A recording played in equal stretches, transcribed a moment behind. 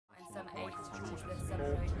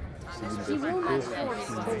He will not force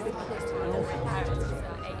his parents,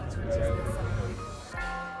 which is the son.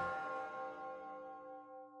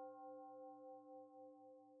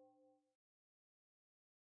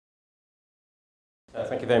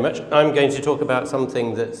 Thank you very much. I'm going to talk about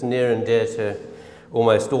something that's near and dear to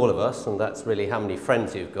almost all of us, and that's really how many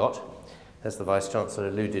friends you've got, as the Vice-Chancellor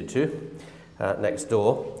alluded to next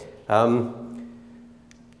door.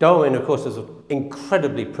 Darwin, of course, was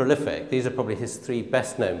incredibly prolific. These are probably his 3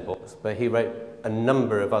 best-known books, but he wrote a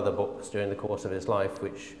number of other books during the course of his life,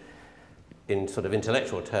 which, in sort of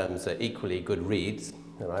intellectual terms, are equally good reads,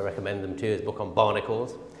 and I recommend them to you. His book on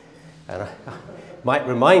barnacles. And I might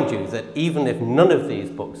remind you that even if none of these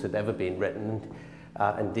books had ever been written,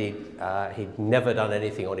 indeed he'd never done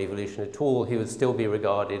anything on evolution at all, he would still be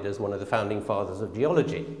regarded as one of the founding fathers of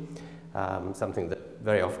geology, something that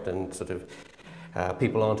very often sort of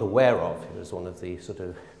people aren't aware of. He was one of the sort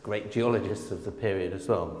of great geologists of the period as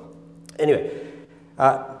well. Anyway,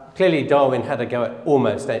 clearly Darwin had a go at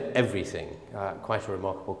almost everything, quite a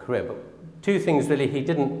remarkable career, but 2 things really he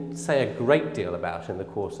didn't say a great deal about in the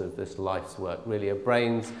course of this life's work, really, are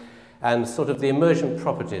brains and sort of the emergent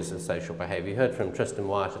properties of social behaviour. You heard from Tristan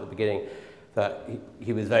Wyatt at the beginning that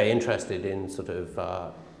he was very interested in sort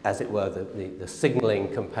of, as it were, the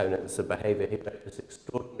signalling components of behaviour. He wrote this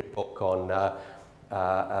extraordinary book on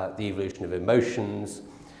the evolution of emotions,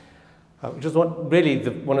 which is really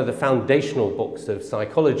one of the foundational books of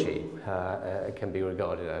psychology, can be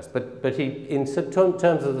regarded as. But he, in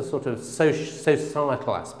terms of the sort of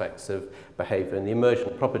societal aspects of behaviour and the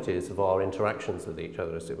emergent properties of our interactions with each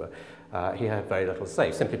other, as it were, he had very little to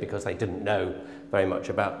say, simply because they didn't know very much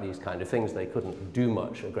about these kind of things. They couldn't do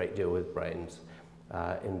much, a great deal with brains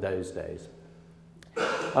in those days.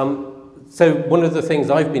 So one of the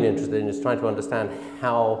things I've been interested in is trying to understand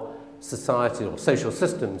how society or social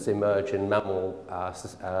systems emerge in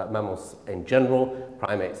mammals in general,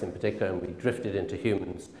 primates in particular, and we drifted into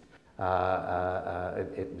humans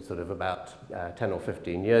sort of about 10 or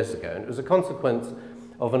 15 years ago. And it was a consequence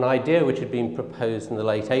of an idea which had been proposed in the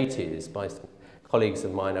late 80s by some colleagues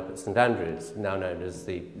of mine up at St Andrews, now known as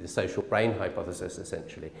the social brain hypothesis,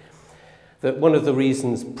 essentially. That one of the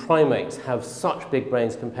reasons primates have such big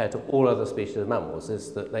brains compared to all other species of mammals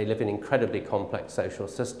is that they live in incredibly complex social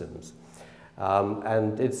systems.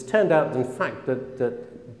 And it's turned out, in fact,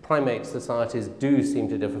 that primate societies do seem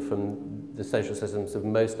to differ from the social systems of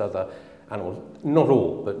most other animals, not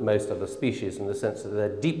all, but most other species, in the sense that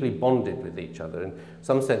they're deeply bonded with each other. In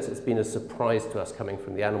some sense, it's been a surprise to us coming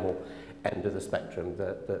from the animal end of the spectrum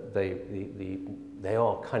that they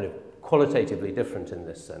are kind of qualitatively different in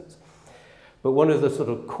this sense. But one of the sort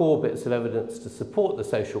of core bits of evidence to support the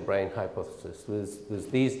social brain hypothesis was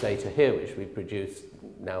these data here, which we produced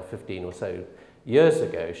now 15 or so years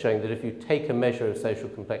ago, showing that if you take a measure of social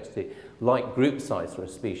complexity like group size for a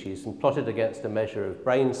species and plot it against a measure of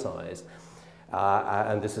brain size,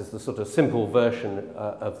 and this is the sort of simple version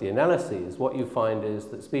of the analyses, what you find is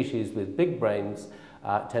that species with big brains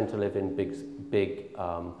tend to live in big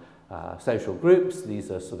social groups.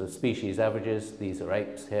 These are sort of species averages. These are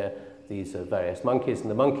apes here. These are various monkeys, and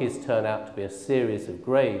the monkeys turn out to be a series of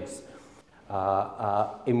grades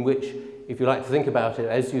in which, if you like to think about it,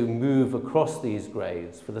 as you move across these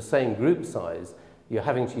grades for the same group size, you're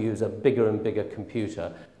having to use a bigger and bigger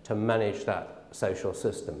computer to manage that social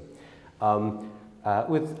system.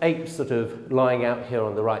 With apes sort of lying out here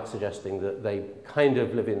on the right, suggesting that they kind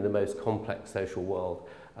of live in the most complex social world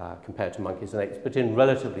compared to monkeys and apes, but in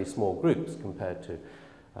relatively small groups compared to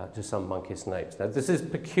some monkeys and apes. Now, this is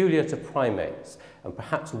peculiar to primates and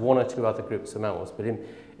perhaps 1 or 2 other groups of mammals, but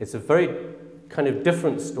it's a very kind of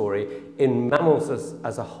different story in mammals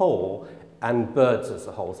as a whole and birds as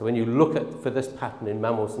a whole. So when you look for this pattern in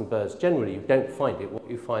mammals and birds generally, you don't find it. What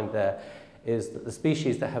you find there is that the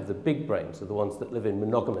species that have the big brains are the ones that live in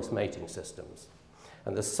monogamous mating systems.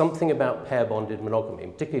 And there's something about pair-bonded monogamy,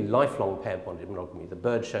 particularly lifelong pair-bonded monogamy, the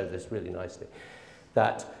birds show this really nicely,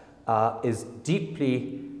 that is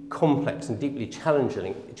deeply complex and deeply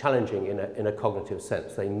challenging in a cognitive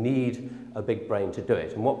sense. They need a big brain to do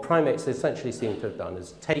it. And what primates essentially seem to have done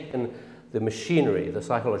is taken the machinery, the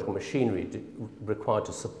psychological machinery required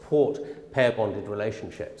to support pair-bonded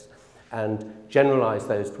relationships and generalize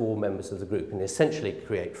those to all members of the group and essentially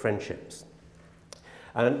create friendships.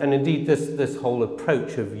 And indeed, this whole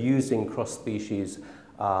approach of using cross-species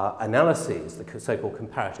analyses, the so-called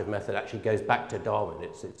comparative method, actually goes back to Darwin.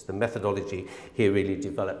 It's the methodology he really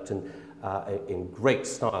developed in great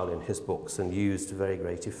style in his books and used to very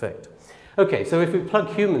great effect. Okay, so if we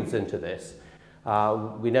plug humans into this,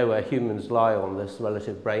 we know where humans lie on this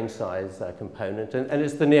relative brain size component, and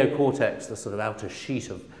it's the neocortex, the sort of outer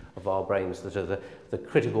sheet of our brains that are the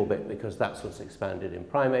critical bit, because that's what's expanded in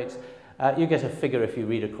primates. You get a figure, if you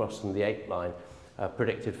read across from the ape line, a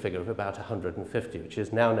predicted figure of about 150, which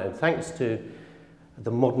is now known thanks to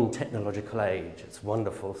the modern technological age. It's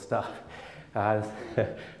wonderful stuff.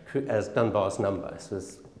 As Dunbar's number. This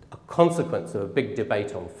was a consequence of a big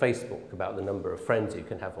debate on Facebook about the number of friends you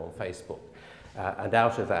can have on Facebook. And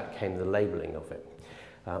out of that came the labeling of it,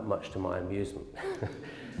 much to my amusement.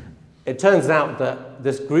 It turns out that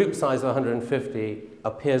this group size of 150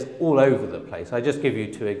 appears all over the place. I just give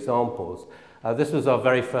you two examples. This was our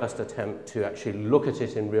very first attempt to actually look at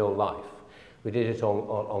it in real life. We did it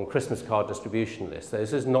on Christmas card distribution lists. So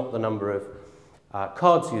this is not the number of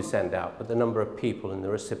cards you send out, but the number of people in the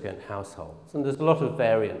recipient households. And there's a lot of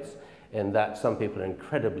variance in that. Some people are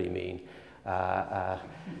incredibly mean,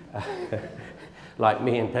 like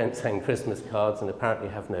me, and don't send Christmas cards and apparently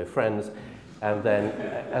have no friends. And then,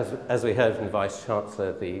 as we heard from the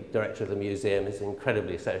Vice-Chancellor, the Director of the museum is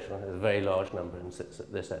incredibly social and has a very large number and sits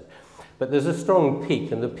at this end. But there's a strong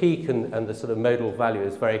peak, and the peak and the sort of modal value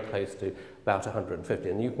is very close to about 150.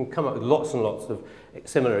 And you can come up with lots and lots of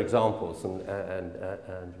similar examples,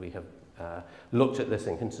 and we have looked at this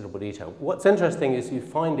in considerable detail. What's interesting is you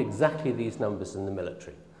find exactly these numbers in the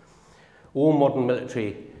military. All modern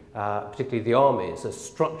military, particularly the armies, are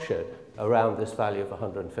structured around this value of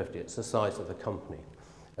 150. It's the size of the company.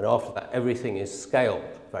 And after that, everything is scaled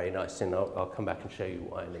very nicely, and I'll come back and show you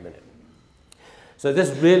why in a minute. So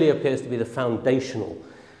this really appears to be the foundational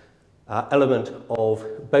element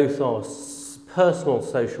of both our personal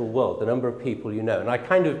social world, the number of people you know.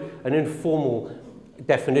 And an informal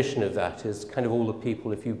definition of that is kind of all the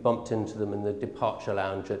people, if you bumped into them in the departure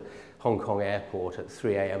lounge at Hong Kong airport at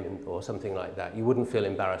 3 a.m. or something like that, you wouldn't feel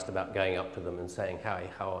embarrassed about going up to them and saying, "Hi,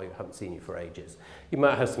 how are you? Haven't seen you for ages." You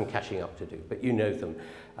might have some catching up to do, but you know them.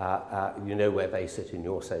 You know where they sit in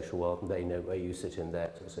your social world, and they know where you sit in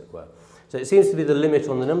theirs, as it were. So it seems to be the limit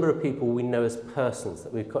on the number of people we know as persons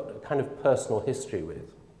that we've got a kind of personal history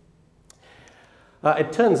with.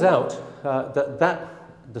 It turns out that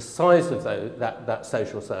the size of that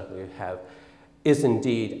social circle you have is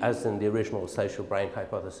indeed, as in the original social brain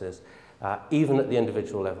hypothesis, even at the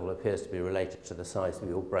individual level, appears to be related to the size of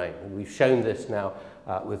your brain. And we've shown this now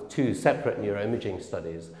with two separate neuroimaging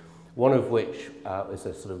studies, one of which is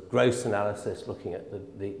a sort of gross analysis looking at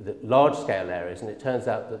the large-scale areas, and it turns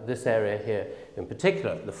out that this area here, in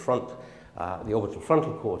particular, the front, the orbital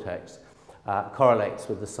frontal cortex, correlates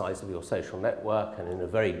with the size of your social network, and in a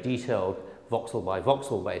very detailed voxel by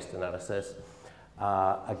voxel based analysis,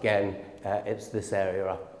 again, it's this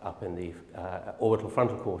area up in the orbital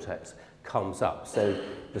frontal cortex comes up. So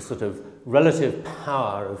the sort of relative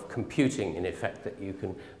power of computing, in effect, that you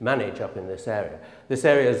can manage up in this area. This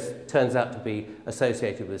area turns out to be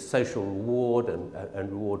associated with social reward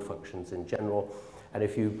and reward functions in general. And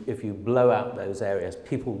if you blow out those areas,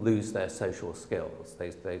 people lose their social skills.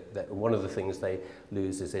 One of the things they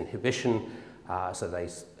lose is inhibition. So they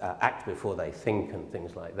act before they think and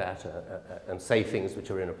things like that, and say things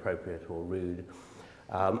which are inappropriate or rude.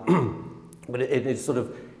 But it is sort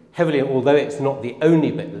of heavily, although it's not the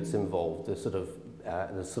only bit that's involved, the sort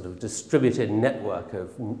of distributed network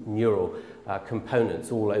of neural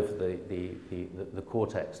components all over the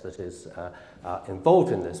cortex that is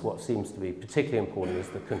involved in this. What seems to be particularly important is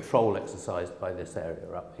the control exercised by this area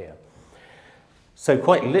up here. So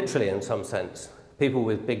quite literally, in some sense, people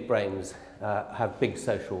with big brains have big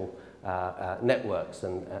social networks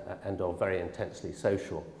and are very intensely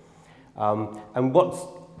social. And what's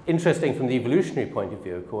interesting from the evolutionary point of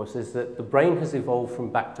view, of course, is that the brain has evolved from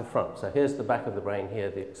back to front. So here's the back of the brain here,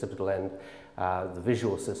 the occipital end. The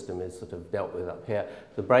visual system is sort of dealt with up here.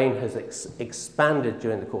 The brain has expanded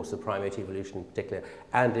during the course of primate evolution in particular,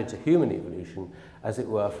 and into human evolution, as it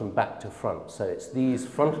were, from back to front. So it's these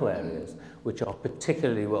frontal areas which are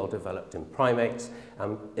particularly well developed in primates,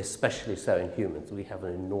 and especially so in humans. We have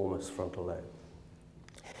an enormous frontal lobe.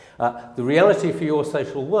 The reality for your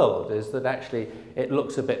social world is that actually it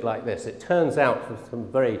looks a bit like this. It turns out from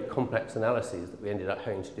some very complex analyses that we ended up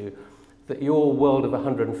having to do that your world of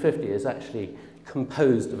 150 is actually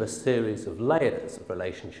composed of a series of layers of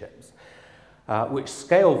relationships, which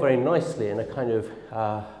scale very nicely in a kind of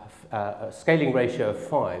a scaling ratio of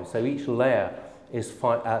 5. So each layer is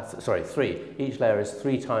 3. Each layer is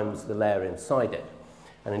 3 times the layer inside it.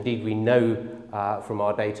 And indeed, we know from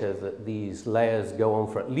our data that these layers go on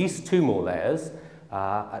for at least 2 more layers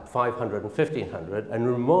at 500 and 1500. And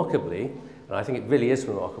remarkably, and I think it really is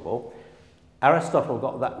remarkable, Aristotle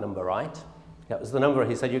got that number right. That was the number,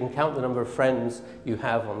 he said, you can count the number of friends you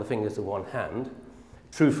have on the fingers of one hand,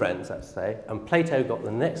 true friends, let's say. And Plato got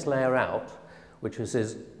the next layer out, which was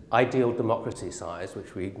his ideal democracy size,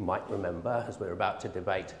 which we might remember as we're about to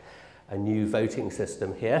debate a new voting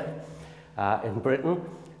system here in Britain,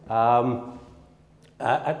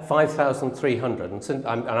 at 5,300. And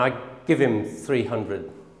I give him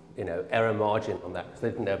 300, error margin on that, because they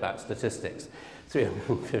didn't know about statistics,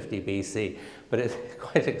 350 BC, but it's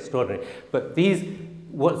quite extraordinary. But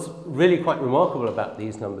what's really quite remarkable about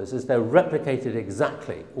these numbers is they're replicated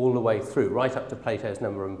exactly all the way through, right up to Plato's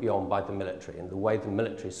number and beyond, by the military, and the way the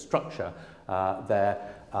military structure their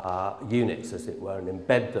units, as it were, and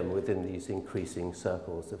embed them within these increasing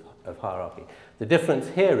circles of hierarchy. The difference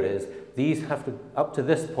here is these have to, up to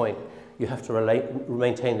this point, you have to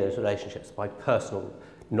maintain those relationships by personal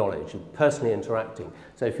knowledge and personally interacting.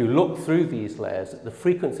 So if you look through these layers at the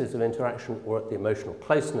frequencies of interaction or at the emotional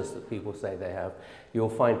closeness that people say they have, you'll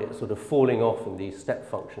find it sort of falling off in these step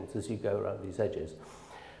functions as you go around these edges.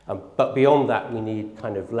 But beyond that, we need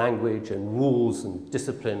kind of language and rules and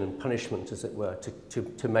discipline and punishment, as it were,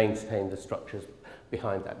 to maintain the structures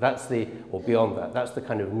behind that. Or beyond that, that's the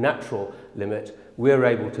kind of natural limit. We're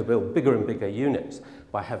able to build bigger and bigger units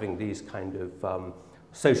by having these kind of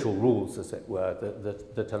social rules, as it were,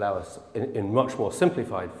 that allow us, in much more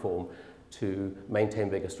simplified form, to maintain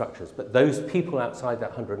bigger structures. But those people outside that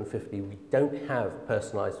 150, we don't have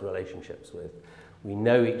personalized relationships with. We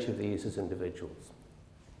know each of these as individuals.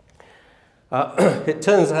 It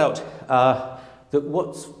turns out that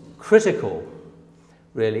what's critical,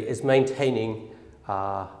 really, is maintaining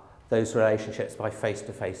those relationships by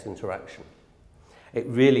face-to-face interaction. It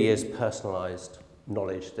really is personalized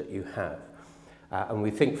knowledge that you have. And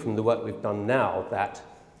we think from the work we've done now that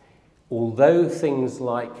although things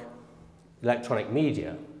like electronic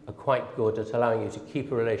media are quite good at allowing you to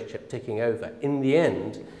keep a relationship ticking over, in the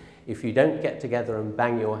end, if you don't get together and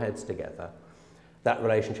bang your heads together, that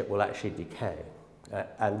relationship will actually decay.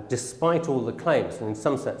 And despite all the claims, and in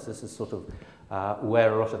some sense this is sort of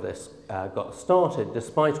where a lot of this got started,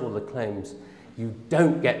 despite all the claims, you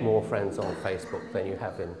don't get more friends on Facebook than you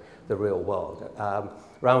have in the real world.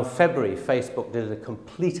 Around February, Facebook did a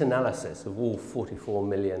complete analysis of all 44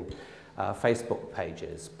 million Facebook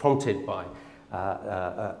pages, prompted by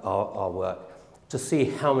our work, to see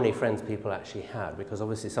how many friends people actually had, because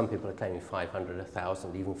obviously some people are claiming 500,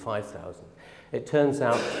 1,000, even 5,000. It turns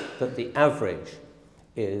out that the average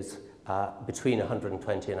is between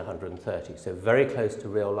 120 and 130, so very close to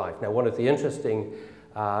real life. Now, one of the interesting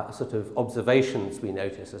sort of observations we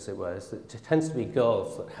notice, as it were, is that it tends to be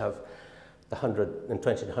girls that have the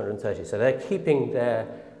 120 to 130, so they're keeping their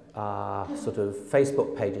sort of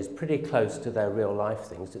Facebook pages pretty close to their real life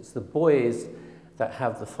things. It's the boys that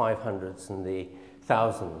have the 500s and the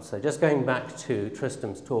 1000s. So just going back to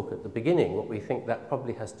Tristram's talk at the beginning, what we think that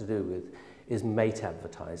probably has to do with is mate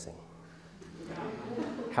advertising.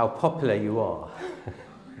 How popular you are.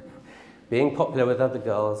 Being popular with other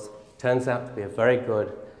girls turns out to be a very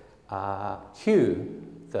good cue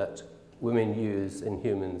that women use in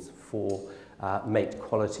humans for mate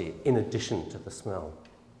quality, in addition to the smell.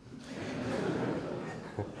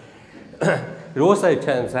 It also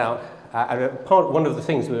turns out, one of the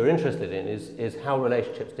things we were interested in is how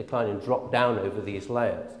relationships decline and drop down over these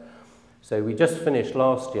layers. So we just finished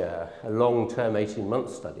last year a long-term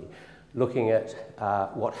 18-month study looking at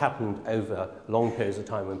what happened over long periods of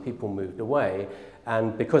time when people moved away,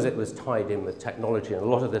 and because it was tied in with technology, and a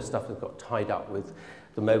lot of this stuff has got tied up with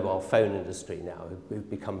the mobile phone industry now, we've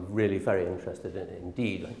become really very interested in it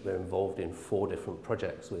indeed. We're involved in 4 different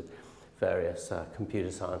projects with various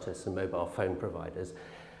computer scientists and mobile phone providers.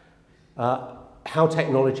 How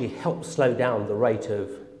technology helps slow down the rate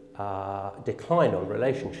of decline on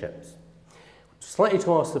relationships. Slightly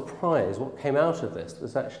to our surprise, what came out of this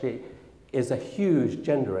was is a huge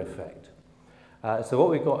gender effect. So what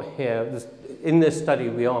we've got here, in this study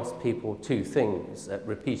we asked people 2 things at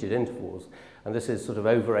repeated intervals, and this is sort of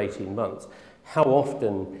over 18 months. How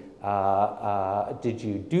often did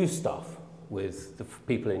you do stuff with the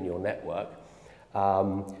people in your network?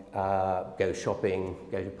 Go shopping,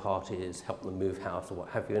 go to parties, help them move house or what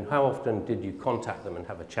have you, and how often did you contact them and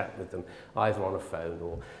have a chat with them, either on a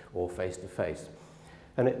phone or face-to-face?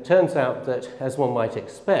 And it turns out that, as one might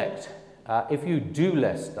expect, if you do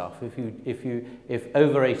less stuff, if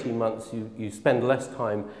over 18 months you spend less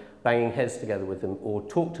time banging heads together with them or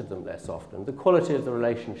talk to them less often, the quality of the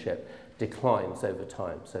relationship declines over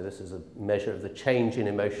time. So this is a measure of the change in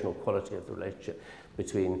emotional quality of the relationship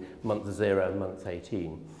between month 0 and month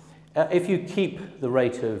 18. If you keep the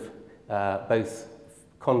rate of both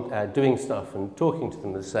doing stuff and talking to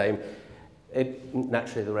them the same,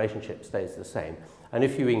 naturally the relationship stays the same. And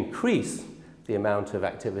if you increase the amount of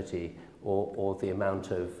activity or the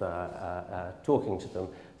amount of talking to them,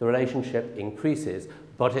 the relationship increases,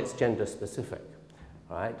 but it's gender specific.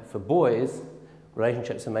 Right? For boys,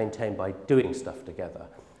 relationships are maintained by doing stuff together.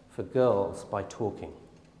 For girls, by talking.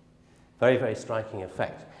 Very, very striking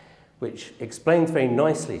effect, which explains very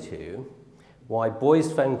nicely to you why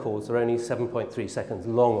boys' phone calls are only 7.3 seconds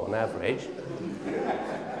long on average.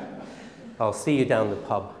 I'll see you down the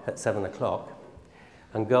pub at 7 o'clock,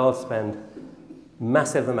 and girls spend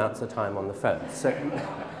massive amounts of time on the phone. So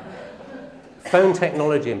phone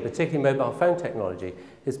technology, and particularly mobile phone technology,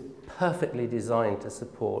 is perfectly designed to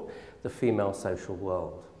support the female social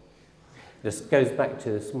world. This goes back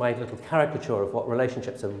to my little caricature of what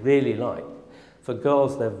relationships are really like. For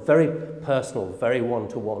girls, they're very personal, very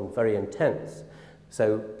one-to-one, very intense.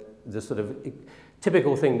 So the sort of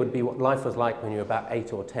typical thing would be what life was like when you were about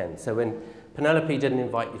 8 or 10. So when Penelope didn't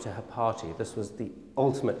invite you to her party, this was the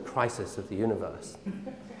ultimate crisis of the universe.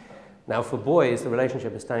 Now for boys, the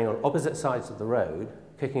relationship is standing on opposite sides of the road,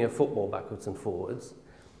 kicking a football backwards and forwards,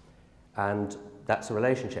 and that's a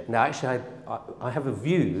relationship. Now actually, I have a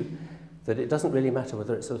view that it doesn't really matter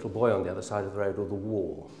whether it's a little boy on the other side of the road or the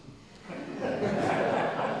wall.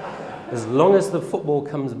 As long as the football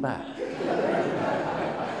comes back,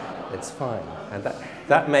 it's fine. And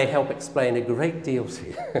that may help explain a great deal to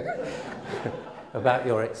you about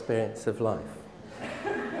your experience of life.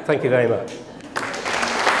 Thank you very much.